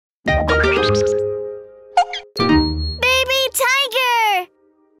Baby Tiger!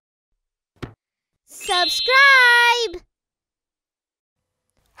 Subscribe!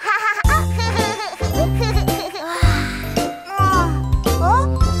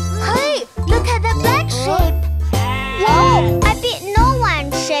 Hey, look at the black sheep! Whoa, I bet no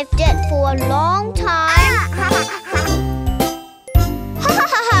one shaved it for a long time.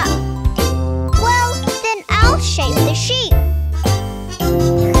 Well, then I'll shave the sheep.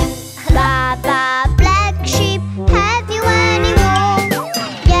 Baa Baa Black Sheep, have you any wool?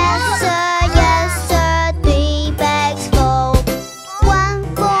 Yes sir, 3 bags full. One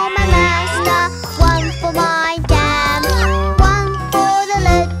for my master, one for my dam, one for the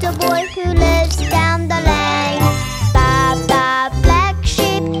little boy who lives down the lane. Baa Baa Black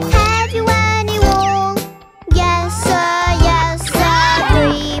Sheep, have you any wool? Yes sir,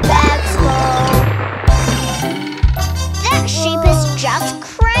 3 bags full. That sheep is just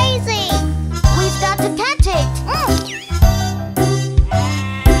crazy. We've got to catch it.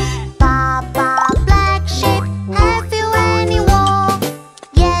 Baa Baa Black Sheep, have you any wool?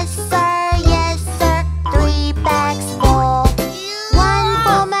 Yes sir, 3 bags full. One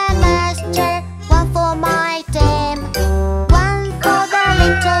for my master, one for my dame, one for the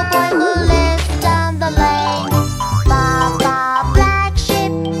little boy who lives down the lane. Baa Baa Black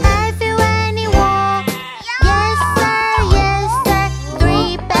Sheep, have you any wool? Yes sir,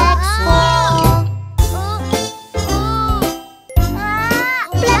 3 bags full.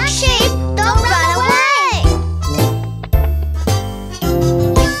 Black sheep, don't run away!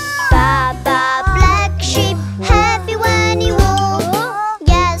 Baa Baa Black Sheep, have you any wool?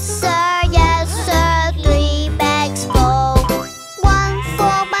 Yes sir, 3 bags full. One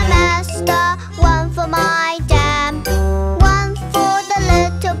for my master, one for my dam, one for the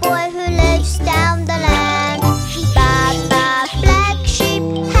little boy who lives down the lane. Baa Baa Black Sheep,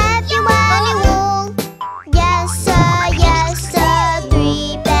 have you any wool? Yes sir,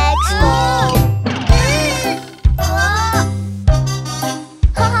 3 bags full.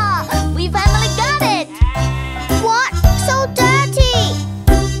 We finally got it! What? So dirty!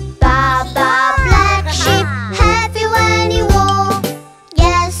 Baa Baa Black Sheep, have you any wool?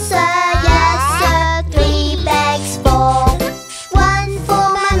 Yes sir, 3 bags full. One for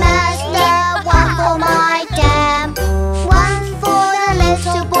my master, one for my dam, one for the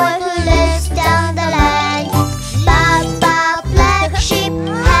little boy who lives down the lane. Baa Baa Black Sheep,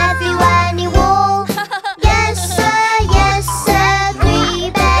 have you any wool? Yes sir,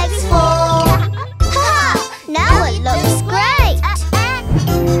 3 bags full. Now it looks great!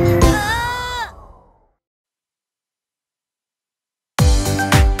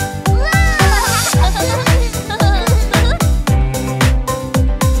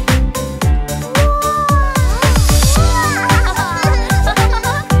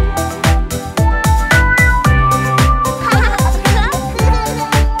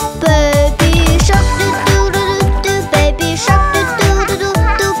 Baby shark do do do do, baby shark do do do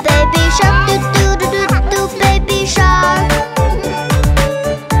do, baby shark do do do do, baby shark.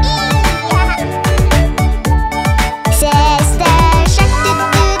 Sister shark do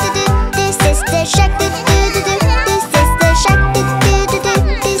do do do, sister shark do do do do, sister shark do do do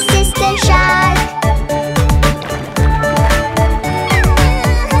do, sister shark.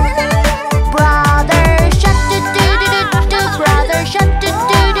 Brother shark do do do do, brother shark do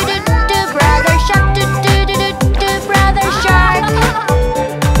do do do, brother shark do do do do, brother shark.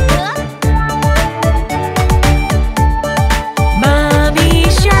 Mommy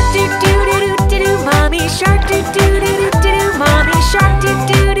shark do do do do do, mommy shark do do do do do, mommy shark do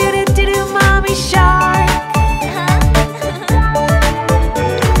do do do do, mommy shark.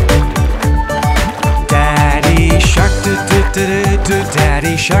 Daddy shark do do do do,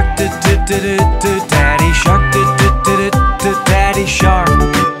 daddy shark do do do do, daddy shark do do do do, daddy shark.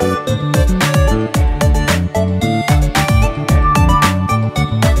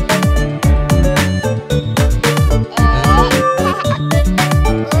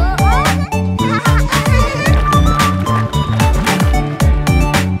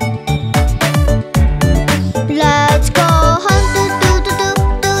 Let's go hunt do do do do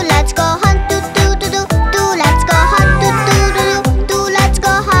do, let's go hunt do do do do do, let's go hunt do do do do do, let's go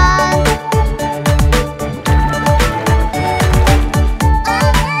hunt.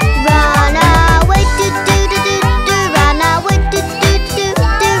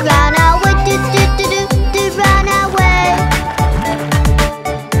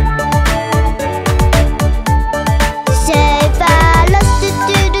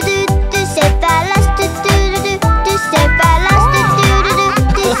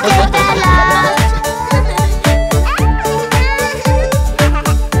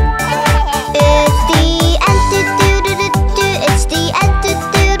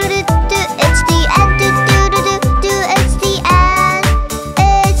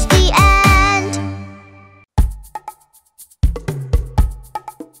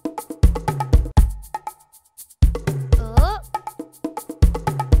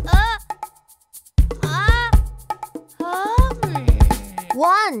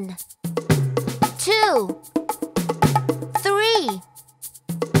 1, 2, 3,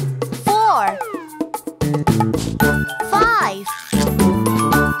 4, 5.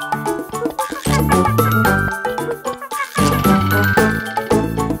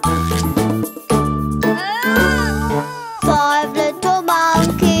 5 little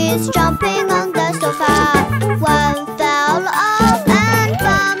monkeys jumping on the sofa. One fell off and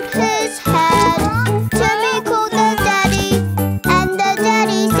bumped his head. Timmy called the daddy, and the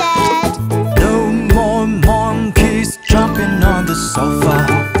daddy said, "No more monkeys jumping on the sofa."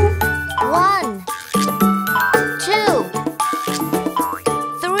 1, 2,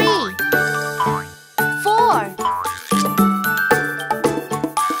 3, 4.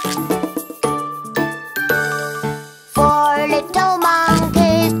 4 little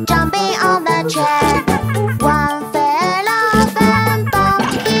monkeys jumping on the chair. One fell off and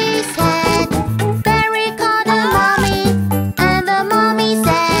bumped his head. Barry called the mommy, and the mommy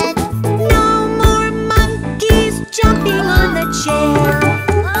said, No more monkeys jumping on the chair.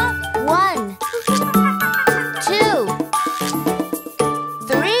 1, 2,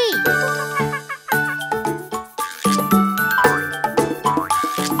 3.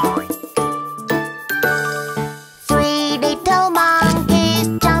 3 little monkeys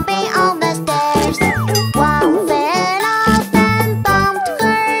jumping on the stairs. One fell off and bumped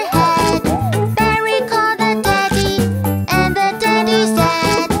her head. Barry called the daddy, and the daddy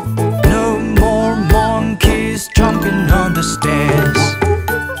said, No more monkeys jumping on the stairs.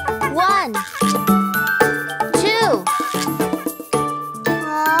 1, 2.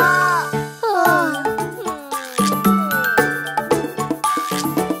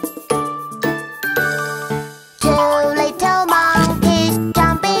 2 little monkeys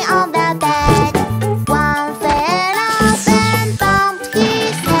jumping on the bed. One fell off and bumped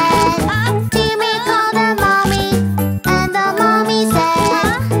his head. Timmy called the mommy, and the mommy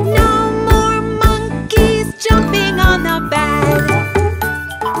said, No more monkeys jumping on the bed.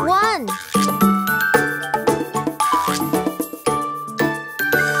 1.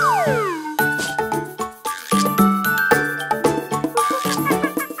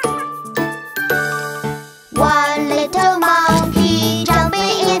 1 little monkey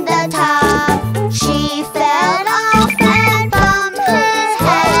jumping in the tub. She fell off and bumped his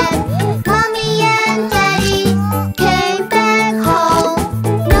head. Mommy and Daddy came back home.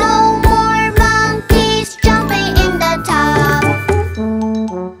 No more monkeys jumping in the tub.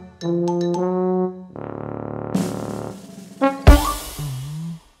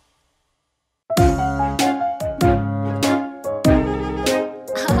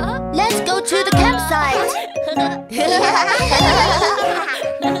 Let's go to the campsite.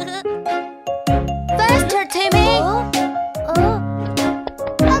 Faster, Timmy.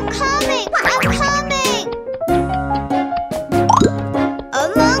 I'm coming. A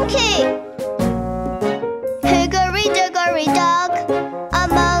monkey. Hickory dickory dock. A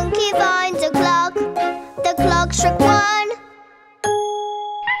monkey finds a clock. The clock struck 1.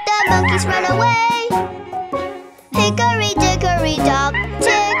 The monkeys ran away. Hickory dickory dock.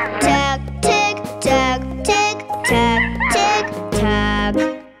 Tick tack, tick tack, tick tack, tick tack.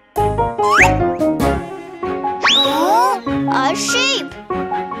 Oh, a sheep.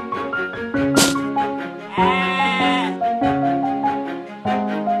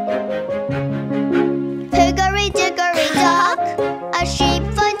 Hickory dickory dock. A sheep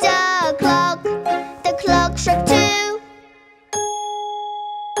finds a clock. The clock struck 2.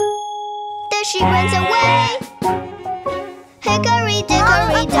 The sheep runs away. Hickory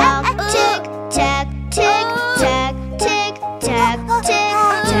dickory dock. Tick tack, tick tack, tick tack, tick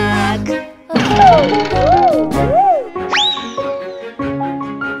tack.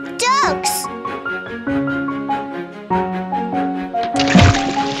 Ducks.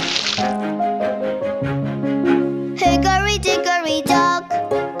 Hickory dickory dock.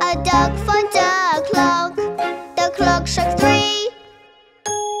 A duck finds a clock. The clock struck 3.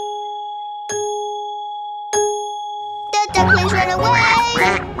 The ducklings ran away.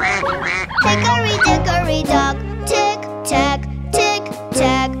 Hickory dickory dock. Tick tack, tick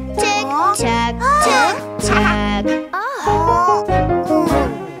tack, tick tack, tick tack.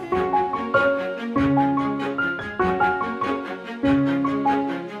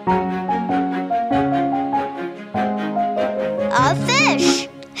 A fish.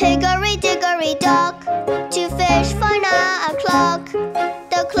 Hickory dickory dock. 2 fish find a clock.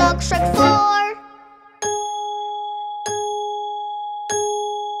 The clock struck 4.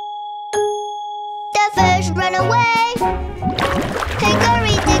 The fish ran away.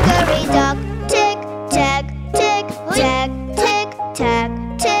 Hickory dickory dock. Tick tack, tick tack, tick tack,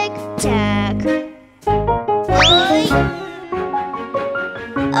 tick tack.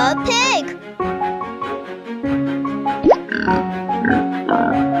 A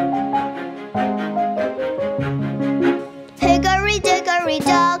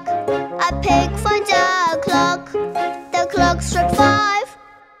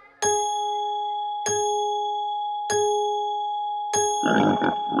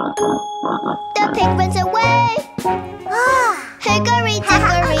The pig runs away. Hickory,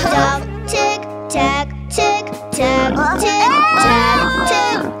 dickory, dock. Tick, tack, tick, tack, tick, tack,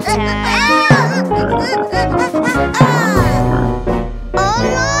 tick, tack. A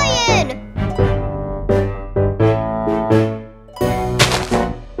lion!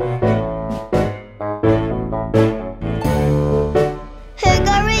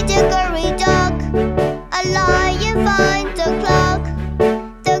 Hickory, dickory, dock. A lion finds the clock.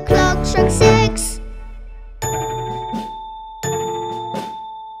 The clock struck 6.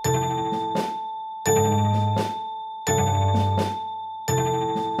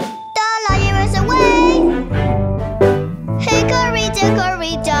 The lion runs away. Hickory,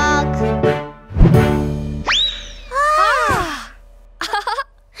 dickory, dock.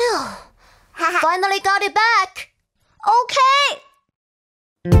 Finally got it back. Okay.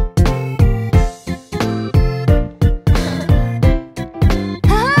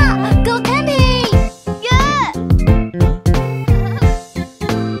 Go camping! Yeah!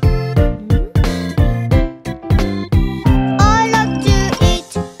 I like to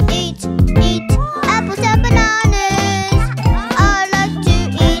eat apples and bananas. I like to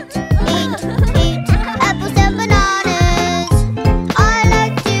eat apples and bananas. I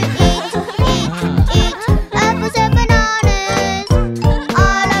like to eat apples and bananas. I like to eat apples and bananas.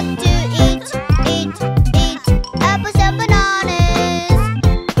 I like to eat apples and bananas. I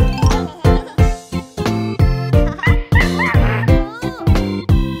like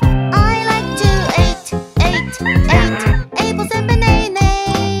to eat apples and bananas. I like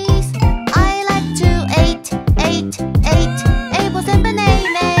to eat apples and bananas.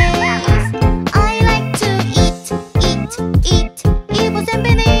 I like to eat apples and bananas. I love to eat apples and bananas.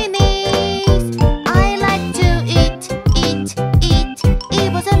 I love to eat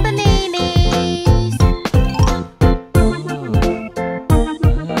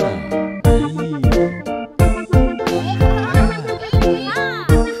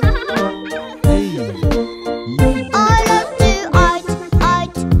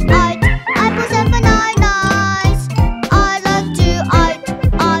apples and bananas. I like to eat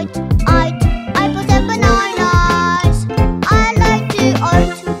apples and bananas. I like to eat apples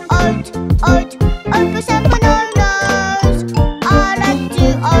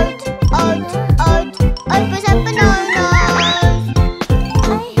and bananas.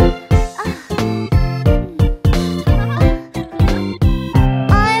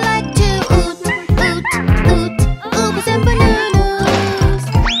 I like to eat apples and bananas.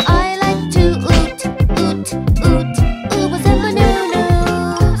 I like to eat apples and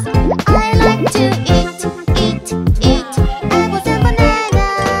bananas. I like to eat apples and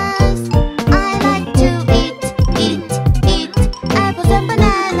bananas. I like to eat apples and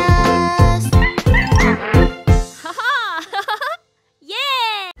bananas.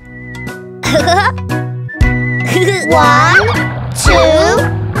 Yeah! 1, 2,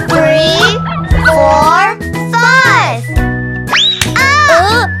 3, 4, 5.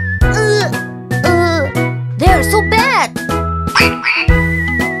 They're so bad.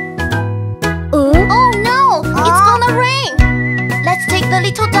 Oh no, it's gonna rain. Let's take the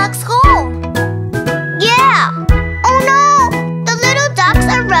little ducks home. Yeah. Oh no, the little ducks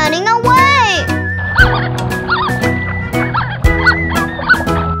are running away.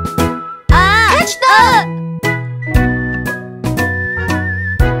 Catch them!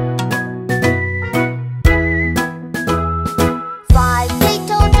 5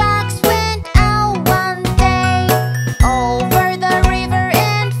 little ducks went out one day, over the river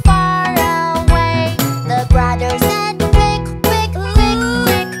and far away. The brother said, quick, quick, quick,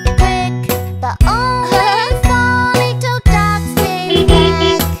 quick, quick. But only 4 little ducks came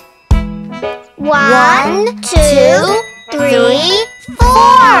back. 1, 2, 3,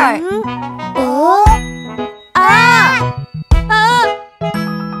 4.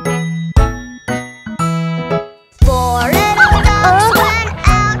 Four little ducks went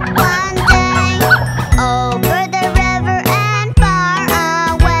out one day, over the river and far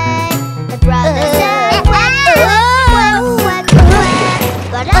away. The brother said, quack, quack, quack,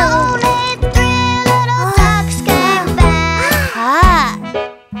 but only 3 little ducks came back.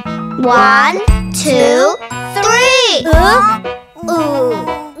 1, 2, 3.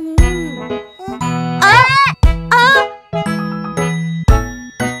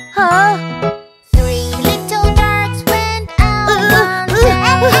 Three little ducks went out one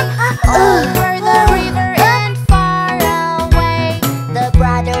day, over the river and far away. The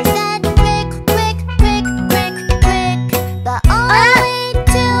brother said, quick, quick, quick, quick, quick. But only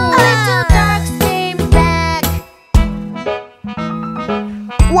 2 little ducks came back.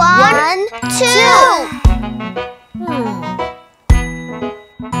 1, 2,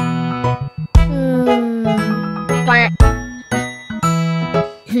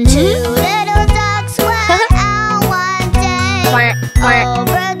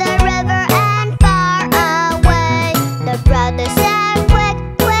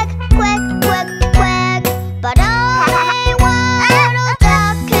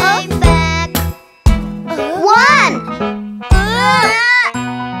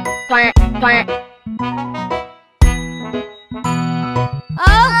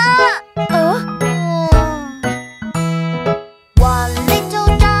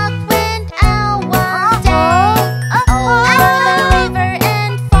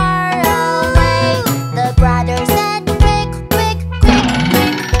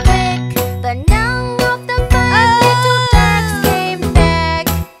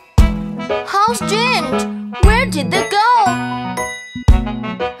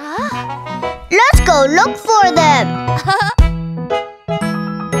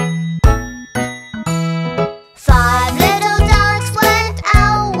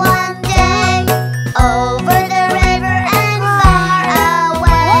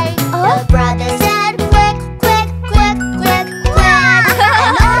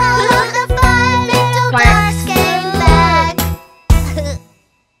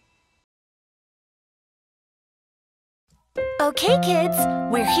 Okay, kids,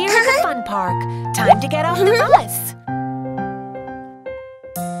 we're here at the fun park. Time to get off the bus.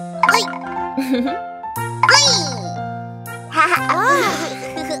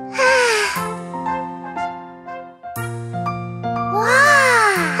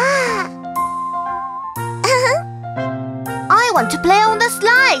 I want to play on the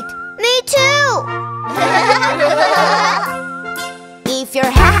slide. Me too. If you're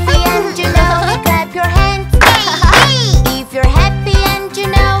happy and you know you clap your hands. If you're happy and you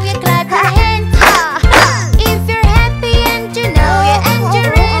know you clap your hands. If you're happy and you know you and you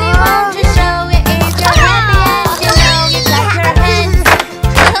really want to show it. If you're happy and you know you clap your hands.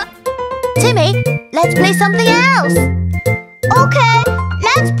 Timmy, let's play something else. Okay,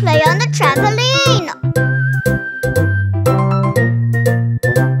 let's play on the trampoline.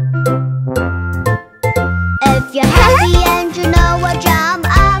 If you're happy and you know what, jump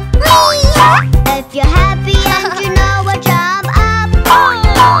up. If you're happy and you know what, jump up. If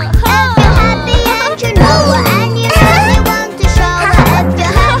you're happy and you know what, and you really want to show it. If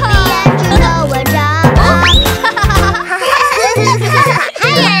you're happy and you know what, jump up.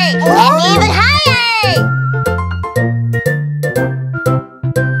 Higher and even higher.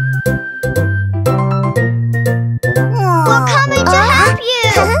 We're coming to help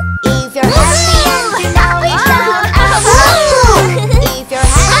you. If you're happy and you know it, shout out. If you're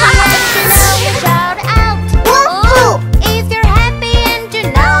happy and you know it, shout out. If you're happy and you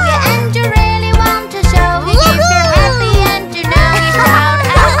know it and you really want to show it. If you're happy and you know it, shout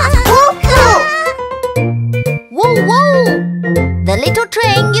out. Woo woo! The little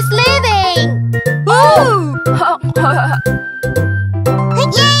train is leaving.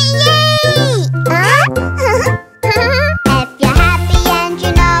 Yay yay! If you're happy and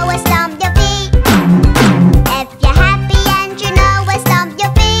you know it, stomp your feet. If you're happy and you know it, stomp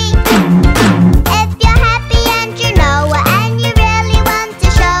your feet. If you're happy and you know it and you really want to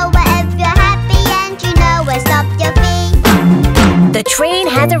show it. If you're happy and you know it, stomp your feet. The train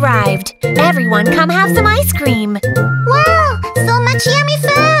has arrived. Everyone come have some ice cream. Wow, so much yummy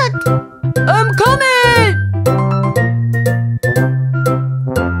food. I'm coming!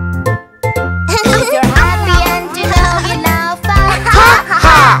 If you're happy and you know you laugh out.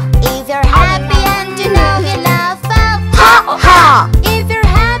 If you're happy and you know you laugh out. If you're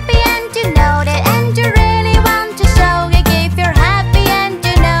happy and you know that and you really want to show it. If you're happy and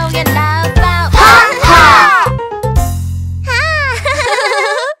you know you laugh out.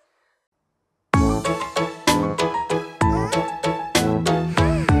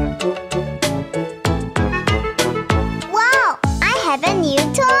 Wow, I have a new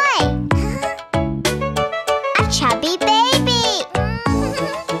toy. A chubby baby.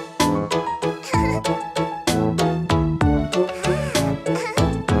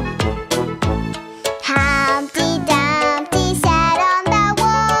 Humpty Dumpty sat on the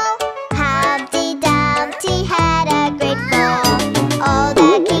wall. Humpty Dumpty had a great fall. All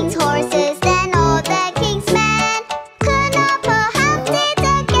the king's horses and all the king's men could not pull Humpty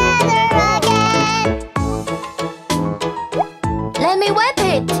together again. Let me whip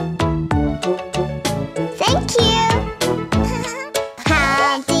it. Thank you.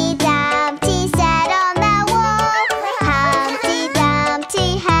 Humpty Dumpty sat on the wall. Humpty Dumpty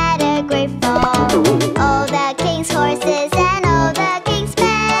had a great fall. All the king's horses and all the king's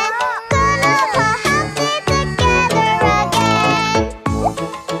men could not pull Humpty together again.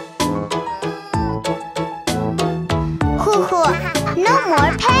 Hoo-hoo, no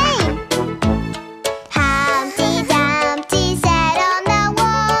more pain. Humpty Dumpty sat on the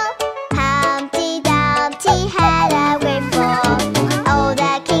wall. Humpty Dumpty had a great fall. All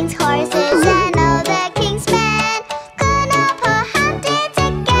the king's horses and all the king's men could not pull Humpty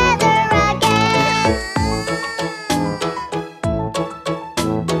together again.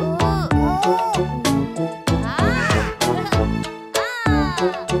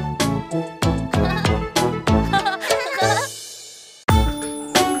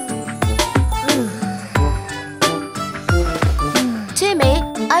 Timmy,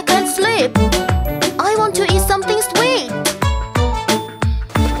 I can't sleep. I want to eat something sweet.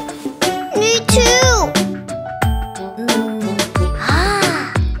 Me too.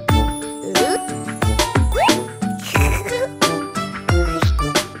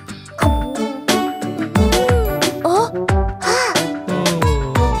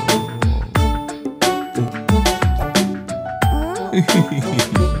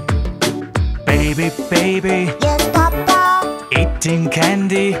 Baby, baby, Yes, Papa. eating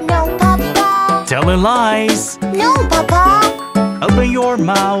candy, No, Papa. telling lies. No, Papa. Open your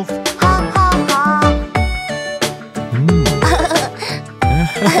mouth. Ha ha ha.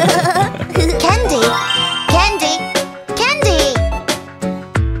 Candy, candy, candy.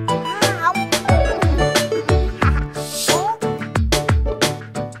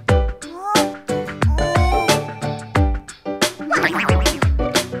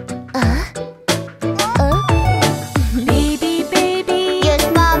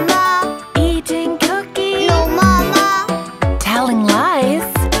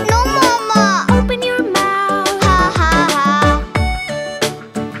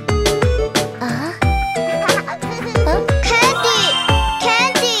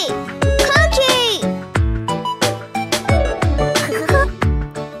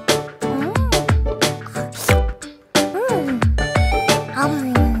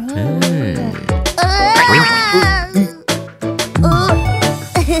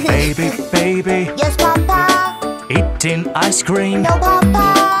 ice cream. No,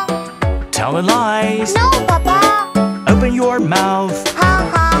 Papa. Telling lies. No, Papa. Open your mouth. Ha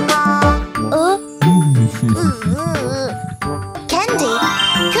ha ha. Candy,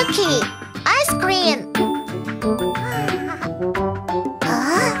 cookie, ice cream.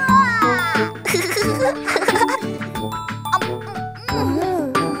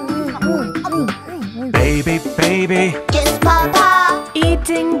 Baby, baby. Yes, Papa.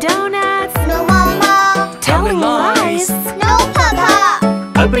 Eating donuts. No, Mama. Telling lies. No, Papa.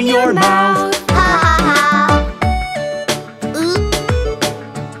 Open your mouth. Ha ha ha.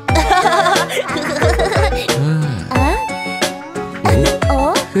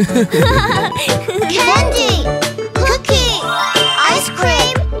 Candy, cookie, ice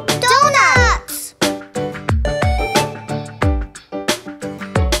cream, donuts.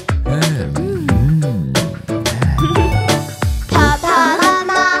 Papa,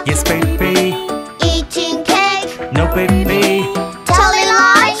 Mama, Yes, baby. eating cake, No, baby. telling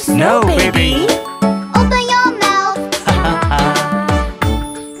lies. No, baby. Open your mouth.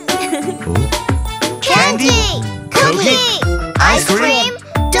 Candy, cookie, ice cream,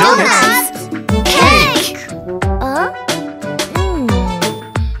 donuts, cake.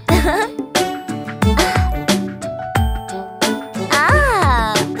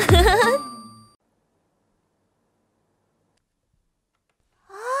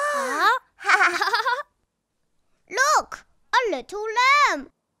 Look, a little lamb.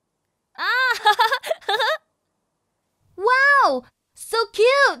 Wow, so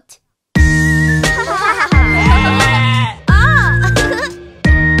cute!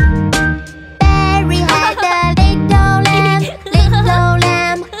 Barry had a little lamb, little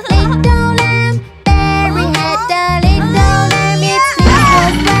lamb, little lamb. Barry had a little lamb, its fleece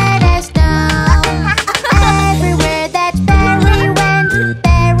was red as snow. Everywhere that Barry went,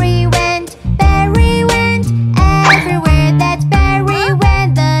 Barry went, Barry went. Everywhere that Barry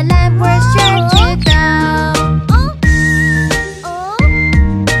went, the lamb was sure to go.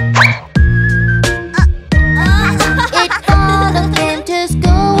 It followed him to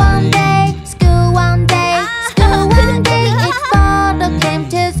school one day, school one day, school one day. It followed him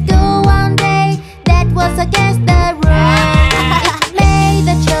to school one day. That was against the rules. It made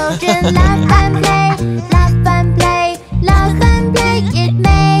the children laugh and play, laugh and play, laugh and play. It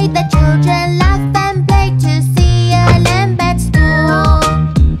made the children laugh and play to see a lamb at school.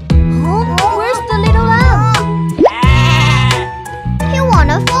 Where's the little lamb? He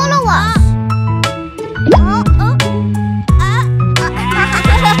wanna follow us.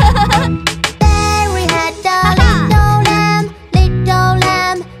 Barry had a little lamb, little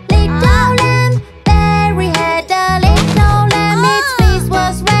lamb, little lamb. Barry had a little lamb, its fleece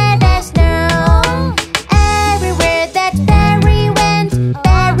was red as snow. Everywhere that Barry went,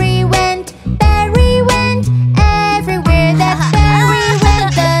 Barry went, Barry went. Everywhere that Barry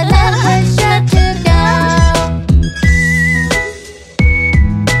went, the lamb was sure to go.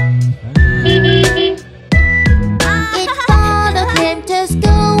 It followed him to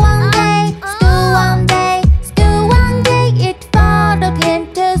school one day, school one day, school one day. It followed him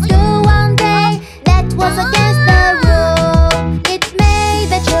to school one day. That was against the rule. It made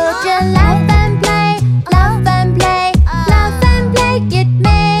the children laugh and play, laugh and play, laugh and play. It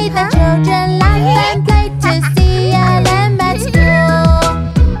made the children laugh and play to see a lamb at school.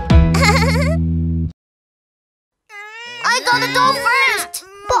 I got the doll first.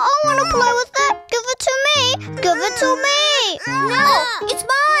 But I want to play with it. Give it to me. Give it to me. No, it's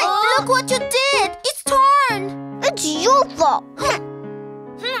mine. Look what you did. It's torn. It's your fault.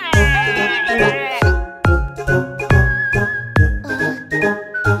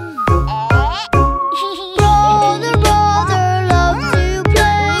 Brother, brother, love to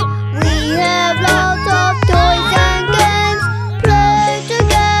play. We have lots of toys and games. Play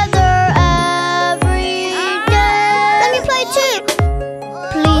together every day. Let me play too.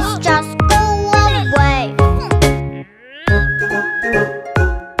 Please just go away.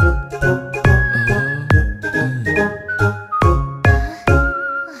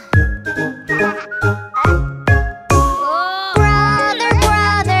 Brother,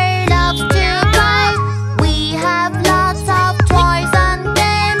 brother loves to play. We have lots of toys and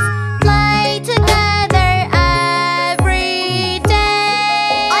games. Play together every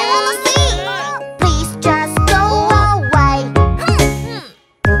day. I wanna see. Please just go away.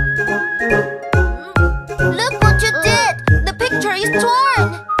 Look what you did. The picture is torn.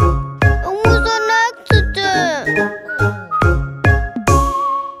 It was an accident.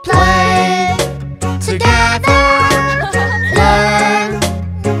 Play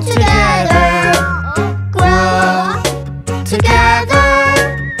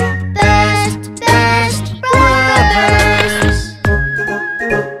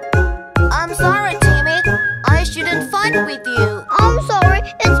it with you. I'm sorry,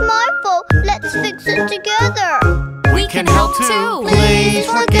 it's my fault. Let's fix it together. We can help too. Please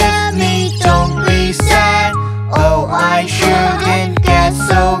forgive me, don't be sad. Oh, I shouldn't get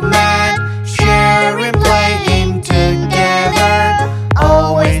so mad. Sharing, playing together,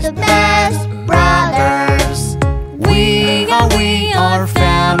 always the best brothers. We are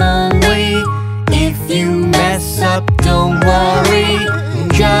family. If you mess up, don't worry.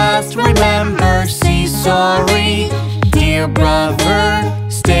 Just remember, say sorry. Dear brother,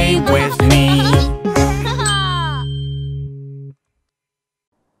 stay with me.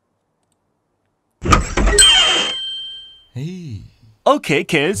 Hey. Okay,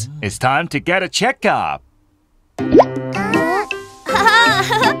 kids, it's time to get a checkup.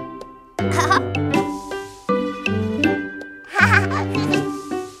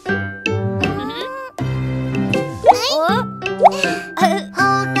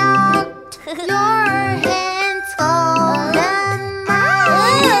 Hold out your hands, golden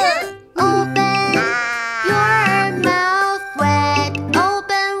mouth. Open your mouth, wet,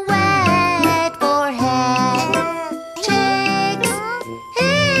 open, wet forehead. Cheeks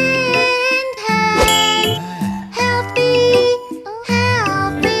and head. Healthy,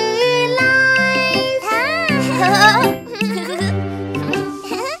 healthy life.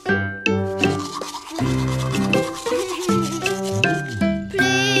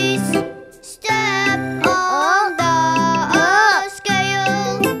 Please step on the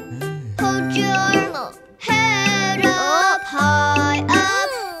scale. Hold your head up high,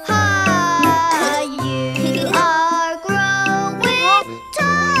 You are growing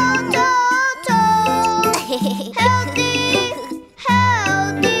tall, tall, tall. Healthy,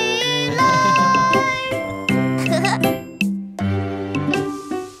 healthy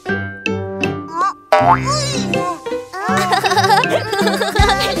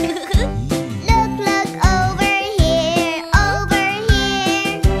Look over here, over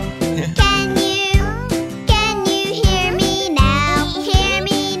here. Can you hear me now? Hear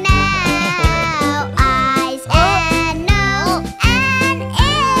me now. Eyes and nose and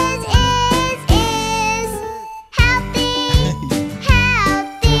is. Healthy,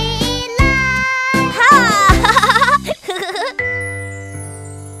 healthy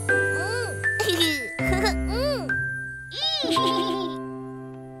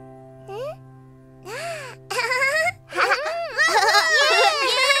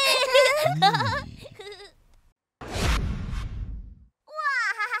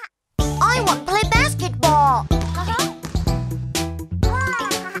I want to play basketball.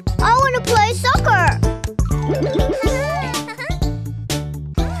 I want to play soccer.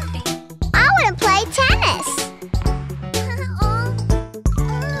 I want to play tennis.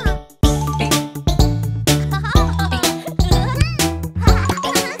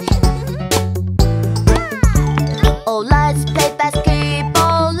 Oh, let's play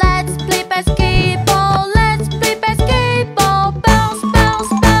basketball. Let's play basketball. Let's play basketball. Bounce, bounce,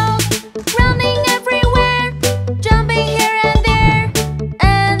 bounce. Running everywhere. Jumping here and there.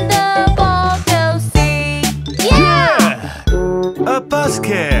 And the ball goes in. Yeah! A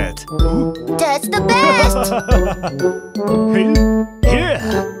basket. That's the best! Yeah.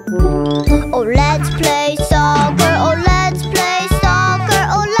 Oh, let's play soccer. Oh, let's play soccer.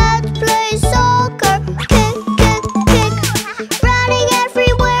 Oh, let's play soccer. Kick, kick, kick. Running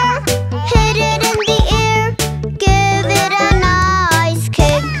everywhere. Hit it in the air. Give it a nice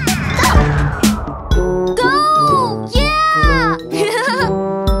kick. Go! Go! Yeah!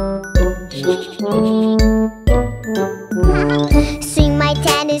 Swing my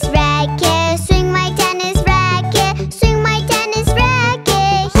tennis racket. Swing my tennis racket. Swing my tennis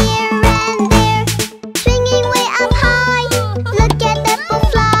racket. Here and there. Swinging way up high. Look at that ball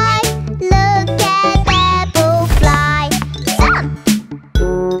fly. Look at that ball fly. Jump!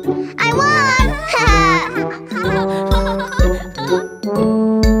 I won!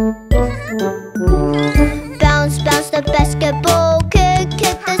 Bounce, bounce the basketball. Kick,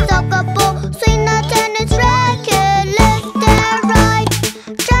 kick the soccer ball. Swing the tennis racket. Left and right.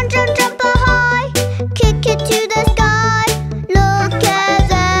 Jump, jump, jump high. Kick it to the sky. Look at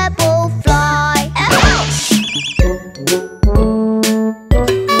that ball fly. Ouch!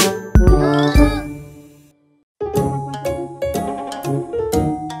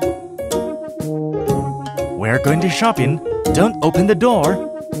 We're going to shopping. Don't open the door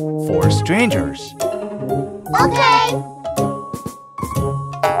for strangers. Okay.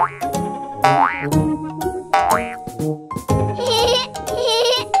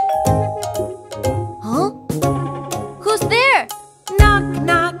 Huh? Who's there? Knock,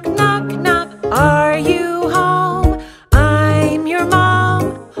 knock, knock, knock. Are you home? I'm your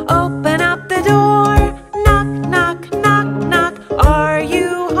mom. Open up the door. Knock, knock, knock.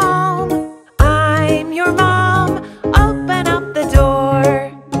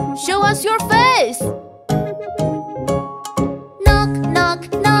 Knock,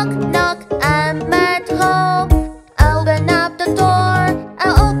 knock, knock, I'm at home. Open up the door,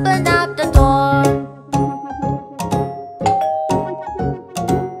 I'll open up the door.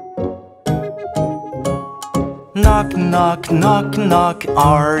 Knock, knock, knock, knock,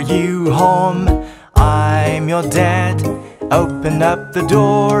 are you home? I'm your dad, open up the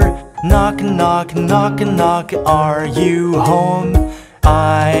door. Knock, knock, knock, knock, are you home?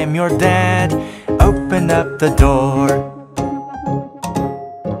 I'm your dad, open up the door.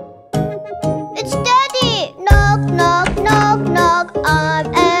 It's Daddy! Knock, knock, knock, knock,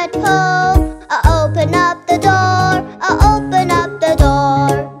 I'm at home. I'll open up the door, I'll open up the door.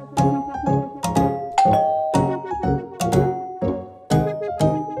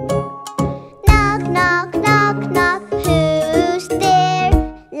 Knock, knock, knock, knock, who's there?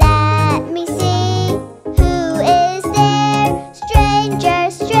 Let me see, who is there?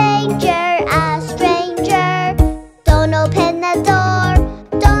 Stranger, stranger, a stranger. Don't open the door,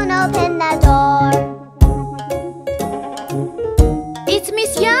 don't open the door. It's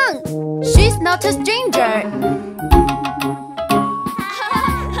Miss Young. She's not a stranger.